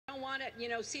want to, you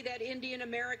know, see that Indian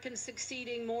American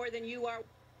succeeding more than you are.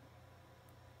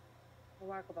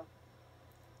 Remarkable.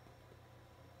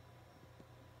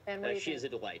 And she is a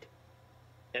delight.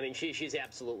 I mean, she's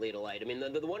absolutely a delight. I mean,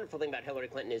 the wonderful thing about Hillary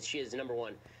Clinton is she is, number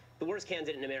one, the worst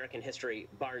candidate in American history,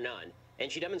 bar none.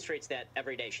 And she demonstrates that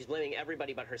every day. She's blaming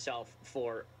everybody but herself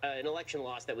for an election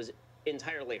loss that was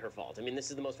entirely her fault. I mean, this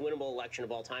is the most winnable election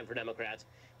of all time for Democrats,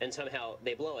 and somehow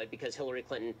they blow it because Hillary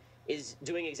Clinton is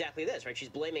doing exactly this, right? She's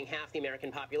blaming half the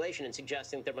American population and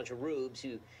suggesting that they're a bunch of rubes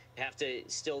who have to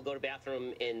still go to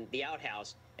bathroom in the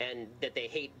outhouse and that they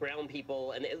hate brown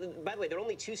people. And by the way, there are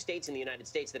only 2 states in the United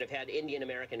States that have had Indian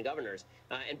American governors,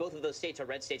 and both of those states are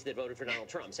red states that voted for Donald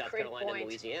Trump, South Carolina and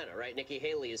Louisiana, right? Nikki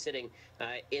Haley is sitting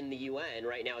in the UN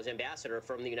right now as ambassador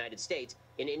from the United States,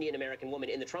 an Indian American woman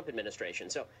in the Trump administration.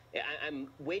 So I'm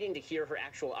waiting to hear her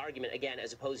actual argument again,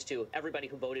 as opposed to everybody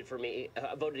who voted for me,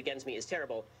 voted against me is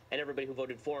terrible, and everybody who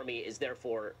voted for me is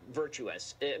therefore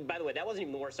virtuous. By the way, that wasn't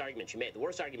even the worst argument she made. The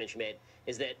worst argument she made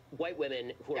is that white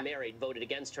women who are married voted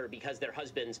against her because their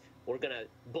husbands were going to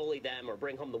bully them or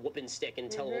bring home the whooping stick and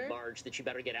tell old Marge that she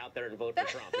better get out there and vote for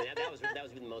Trump. I mean, that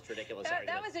was the most ridiculous argument.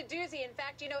 That was a doozy. In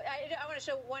fact, you know, I want to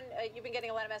show one. You've been getting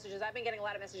a lot of messages. I've been getting a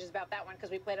lot of messages about that one because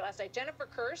we played it last night. Jennifer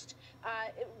Kirst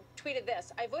tweeted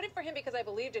this: "I voted for him because I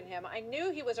believed in him. I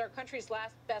knew he was our country's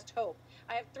last best hope.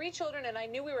 I have 3 children, and I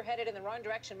knew we were headed in the wrong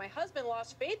direction. My husband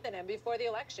lost faith in him before the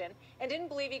election and didn't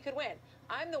believe he could win.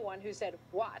 I'm the one who said,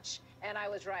 watch, and I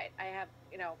was right." I have,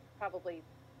 you know, probably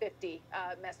 50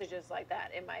 messages like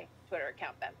that in my Twitter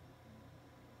account, Ben.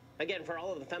 Again, for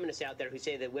all of the feminists out there who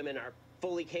say that women are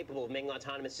fully capable of making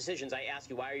autonomous decisions, I ask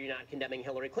you, why are you not condemning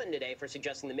Hillary Clinton today for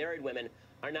suggesting that married women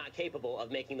are not capable of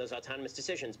making those autonomous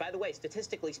decisions? By the way,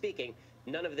 statistically speaking,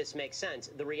 none of this makes sense.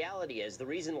 The reality is the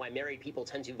reason why married people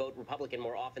tend to vote Republican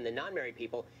more often than non-married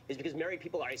people is because married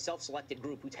people are a self-selected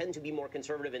group who tend to be more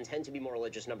conservative and tend to be more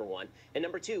religious, number one. And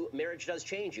number two, marriage does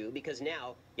change you because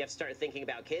now you have to start thinking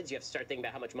about kids. You have to start thinking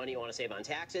about how much money you want to save on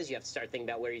taxes. You have to start thinking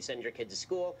about where you send your kid to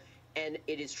school. And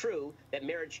it is true that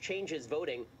marriage changes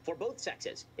voting for both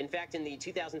sexes. In fact, in the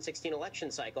 2016 election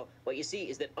cycle, what you see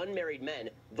is that unmarried men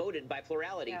voted by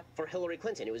plurality for Hillary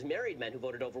Clinton. It was married men who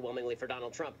voted overwhelmingly for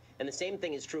Donald Trump. And the same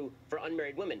thing is true for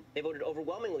unmarried women. They voted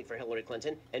overwhelmingly for Hillary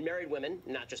Clinton. And married women,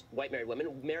 not just white married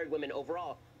women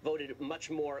overall, voted much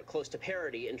more close to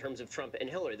parity in terms of Trump and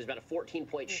Hillary. There's about a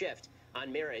 14-point shift on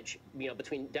marriage, you know,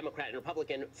 between Democrat and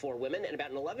Republican for women, and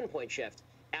about an 11-point shift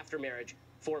after marriage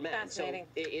for men. So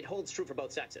it holds true for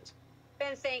both sexes.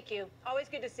 Ben, thank you. Always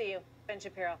good to see you. Ben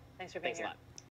Shapiro, thanks for being here. Thanks a lot.